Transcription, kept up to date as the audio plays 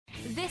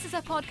This is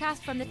a podcast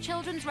from the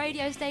children's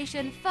radio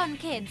station Fun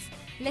Kids.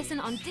 Listen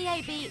on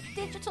DAB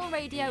digital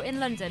radio in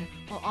London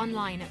or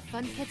online at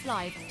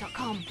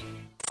funkidslive.com.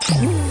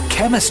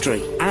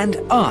 Chemistry and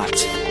art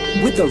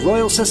with the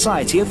Royal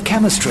Society of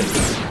Chemistry.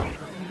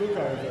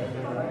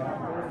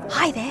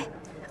 Hi there.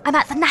 I'm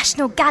at the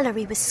National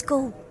Gallery with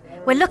school.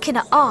 We're looking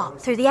at art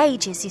through the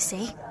ages, you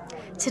see.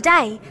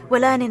 Today,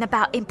 we're learning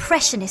about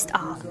Impressionist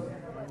art.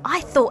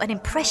 I thought an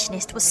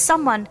impressionist was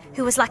someone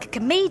who was like a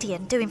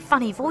comedian doing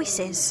funny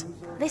voices.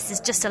 This is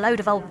just a load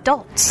of old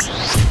dots.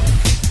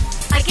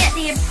 I get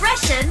the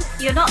impression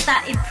you're not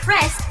that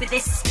impressed with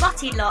this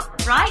spotty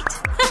lot, right?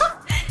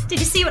 Did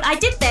you see what I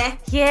did there?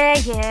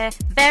 Yeah,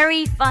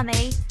 very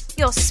funny.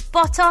 You're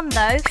spot on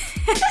though.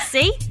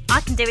 See?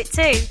 I can do it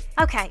too.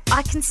 Okay,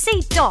 I can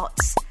see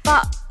dots,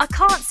 but I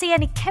can't see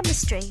any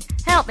chemistry.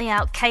 Help me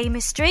out,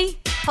 chemistry.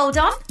 Hold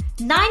on.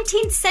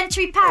 19th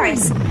century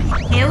Paris.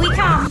 Here we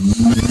come.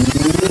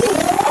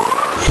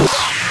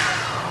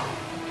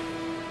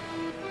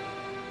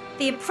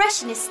 The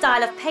Impressionist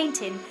style of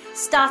painting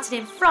started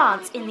in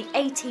France in the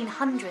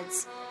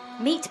 1800s.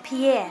 Meet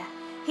Pierre.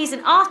 He's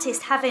an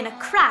artist having a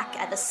crack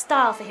at the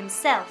style for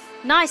himself.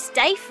 Nice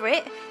day for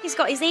it. He's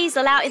got his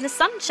easel out in the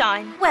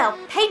sunshine. Well,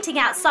 painting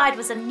outside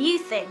was a new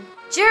thing.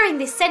 During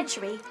this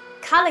century,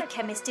 colour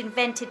chemists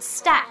invented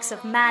stacks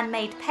of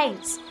man-made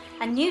paints,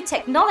 and new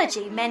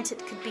technology meant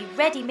it could be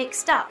ready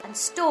mixed up and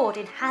stored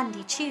in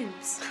handy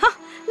tubes.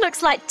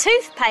 Looks like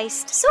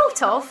toothpaste.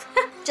 Sort of.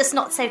 Just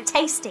not so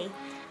tasty.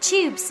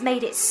 Tubes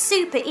made it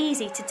super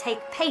easy to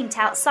take paint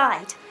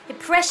outside.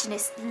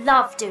 Impressionists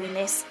loved doing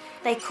this.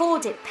 They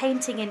called it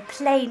painting in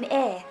plein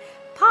air,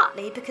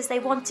 partly because they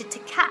wanted to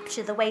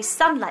capture the way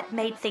sunlight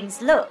made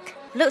things look.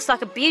 Looks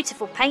like a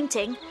beautiful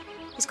painting.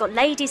 It's got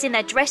ladies in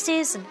their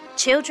dresses and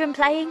children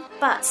playing.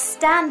 But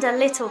stand a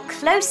little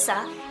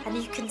closer and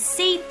you can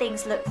see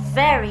things look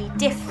very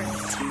different.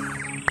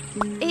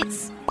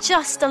 It's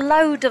just a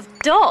load of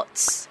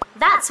dots.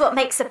 That's what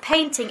makes a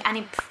painting an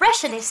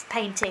impressionist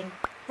painting.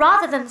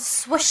 Rather than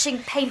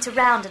swooshing paint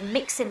around and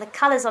mixing the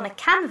colours on a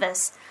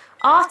canvas,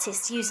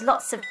 artists use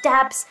lots of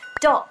dabs,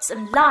 dots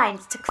and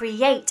lines to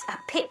create a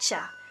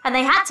picture. And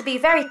they had to be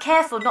very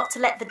careful not to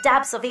let the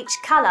dabs of each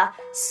colour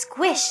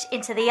squish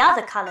into the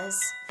other colours.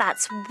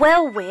 That's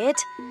well weird.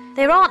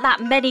 There aren't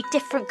that many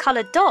different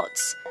coloured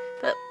dots,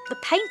 but the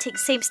painting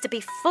seems to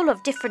be full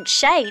of different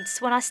shades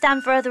when I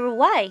stand further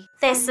away.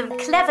 There's some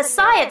clever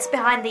science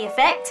behind the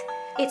effect.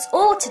 It's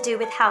all to do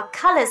with how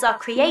colours are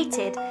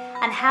created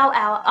and how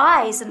our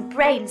eyes and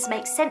brains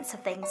make sense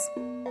of things.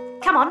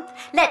 Come on,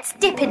 let's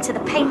dip into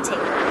the painting.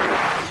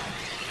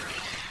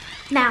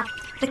 Now,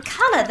 the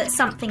colour that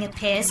something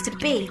appears to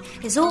be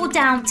is all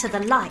down to the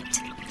light.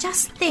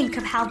 Just think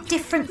of how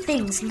different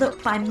things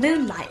look by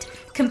moonlight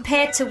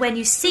compared to when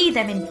you see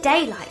them in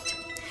daylight.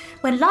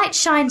 When light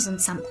shines on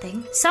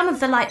something, some of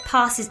the light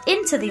passes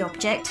into the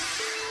object,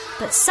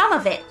 but some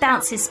of it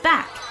bounces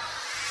back.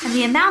 And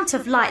the amount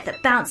of light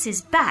that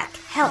bounces back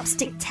helps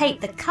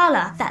dictate the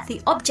colour that the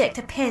object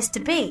appears to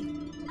be.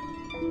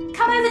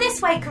 Come over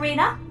this way,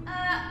 Karina.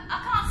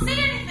 I can't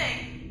see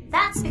anything.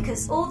 That's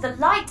because all the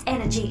light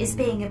energy is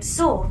being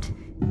absorbed.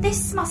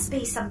 This must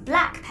be some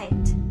black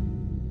paint.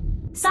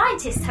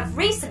 Scientists have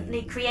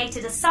recently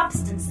created a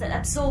substance that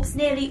absorbs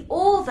nearly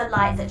all the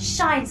light that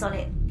shines on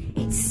it.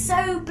 It's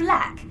so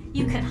black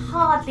you can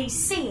hardly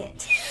see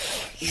it.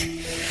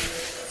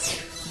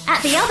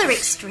 At the other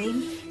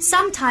extreme,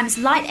 sometimes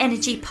light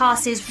energy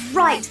passes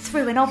right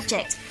through an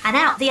object and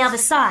out the other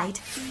side.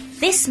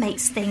 This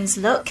makes things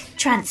look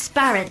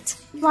transparent,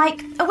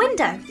 like a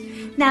window.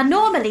 Now,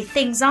 normally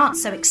things aren't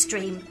so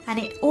extreme, and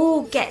it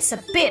all gets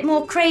a bit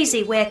more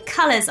crazy where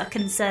colours are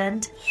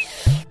concerned.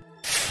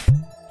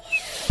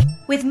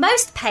 With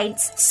most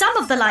paints, some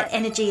of the light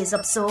energy is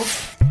absorbed,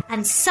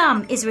 and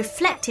some is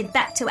reflected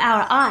back to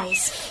our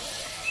eyes.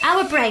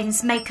 Our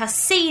brains make us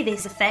see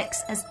these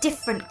effects as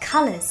different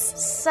colours.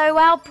 So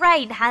our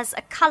brain has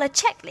a colour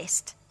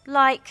checklist,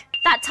 like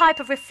that type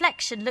of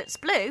reflection looks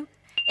blue.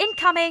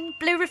 Incoming,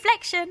 blue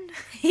reflection.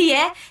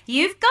 Yeah,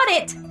 you've got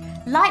it.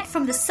 Light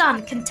from the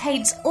sun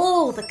contains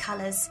all the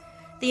colours.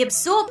 The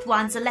absorbed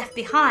ones are left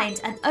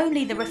behind and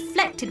only the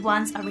reflected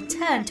ones are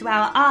returned to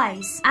our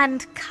eyes.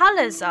 And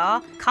colours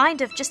are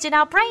kind of just in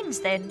our brains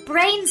then.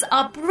 Brains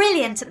are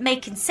brilliant at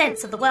making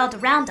sense of the world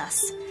around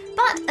us.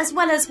 But as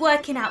well as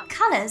working out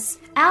colours,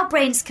 our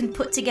brains can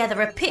put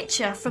together a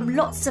picture from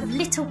lots of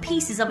little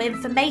pieces of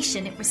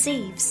information it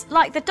receives.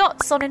 Like the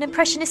dots on an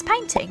impressionist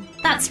painting?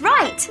 That's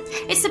right!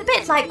 It's a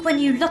bit like when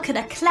you look at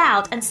a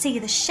cloud and see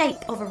the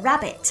shape of a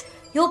rabbit.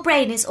 Your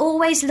brain is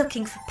always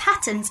looking for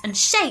patterns and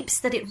shapes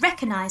that it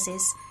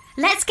recognises.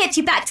 Let's get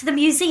you back to the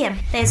museum.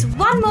 There's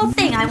one more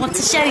thing I want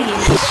to show you.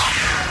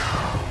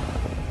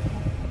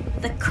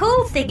 The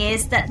cool thing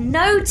is that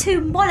no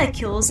two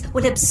molecules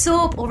will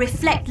absorb or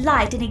reflect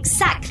light in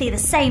exactly the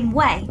same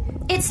way.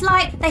 It's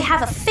like they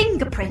have a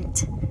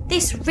fingerprint.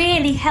 This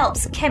really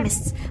helps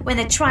chemists when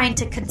they're trying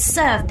to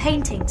conserve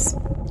paintings.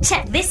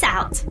 Check this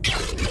out.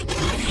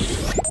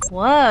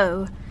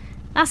 Whoa,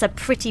 That's a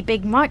pretty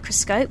big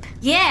microscope.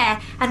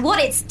 Yeah, and what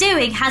it's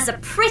doing has a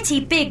pretty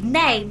big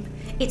name.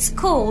 It's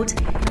called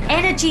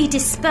Energy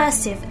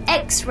Dispersive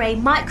X-ray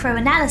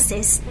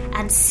Microanalysis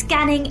and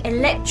Scanning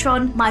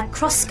Electron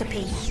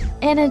Microscopy.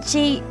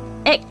 Energy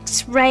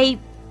X-ray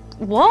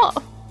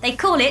what? They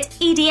call it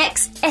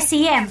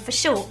EDX-SEM for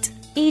short.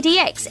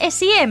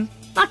 EDX-SEM?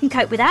 I can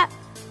cope with that.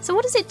 So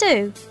what does it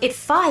do? It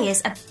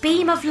fires a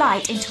beam of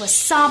light into a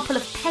sample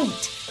of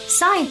paint.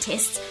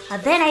 Scientists are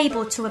then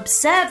able to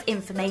observe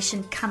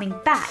information coming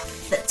back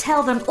that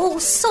tell them all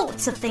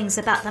sorts of things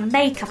about the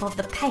makeup of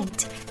the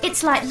paint.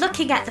 It's like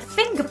looking at the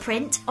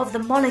fingerprint of the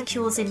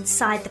molecules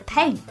inside the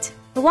paint.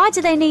 But why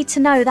do they need to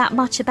know that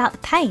much about the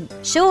paint?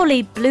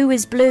 Surely blue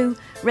is blue,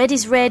 red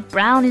is red,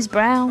 brown is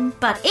brown.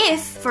 But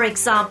if, for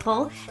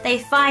example, they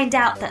find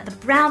out that the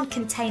brown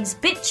contains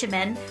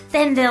bitumen,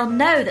 then they'll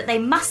know that they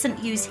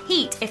mustn't use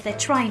heat if they're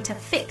trying to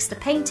fix the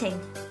painting.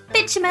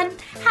 Bitumen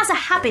has a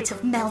habit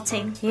of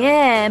melting.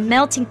 Yeah,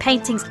 melting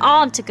paintings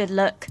aren't a good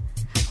look.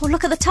 Oh,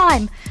 look at the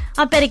time.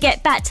 I'd better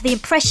get back to the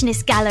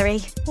Impressionist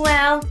gallery.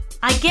 Well,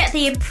 I get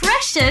the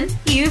impression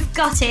you've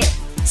got it.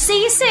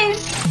 See you soon.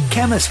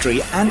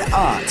 Chemistry and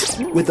Art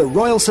with the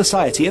Royal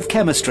Society of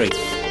Chemistry.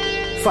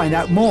 Find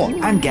out more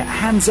and get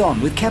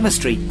hands-on with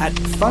chemistry at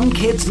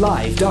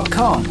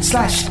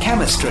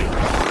funkidslive.com/chemistry.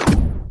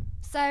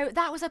 So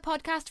that was a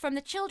podcast from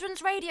the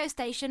children's radio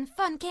station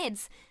Fun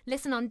Kids.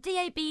 Listen on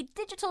DAB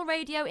Digital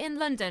Radio in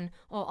London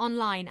or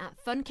online at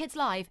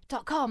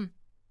funkidslive.com.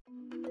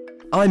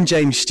 I'm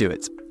James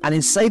Stewart, and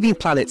in Saving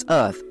Planet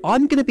Earth,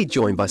 I'm going to be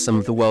joined by some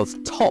of the world's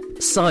top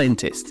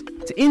scientists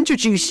to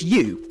introduce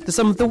you to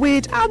some of the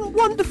weird and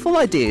wonderful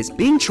ideas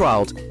being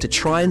trialled to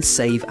try and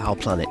save our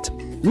planet.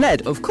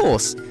 Led, of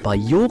course, by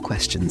your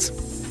questions.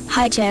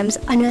 Hi James,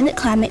 I know that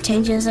climate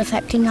change is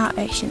affecting our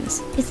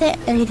oceans. Is there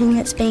anything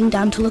that's being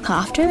done to look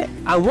after it?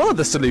 And one of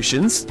the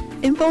solutions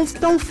involves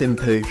dolphin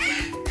poo.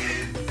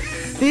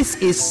 This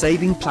is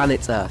Saving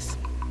Planet Earth,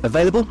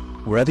 available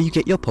wherever you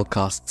get your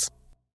podcasts.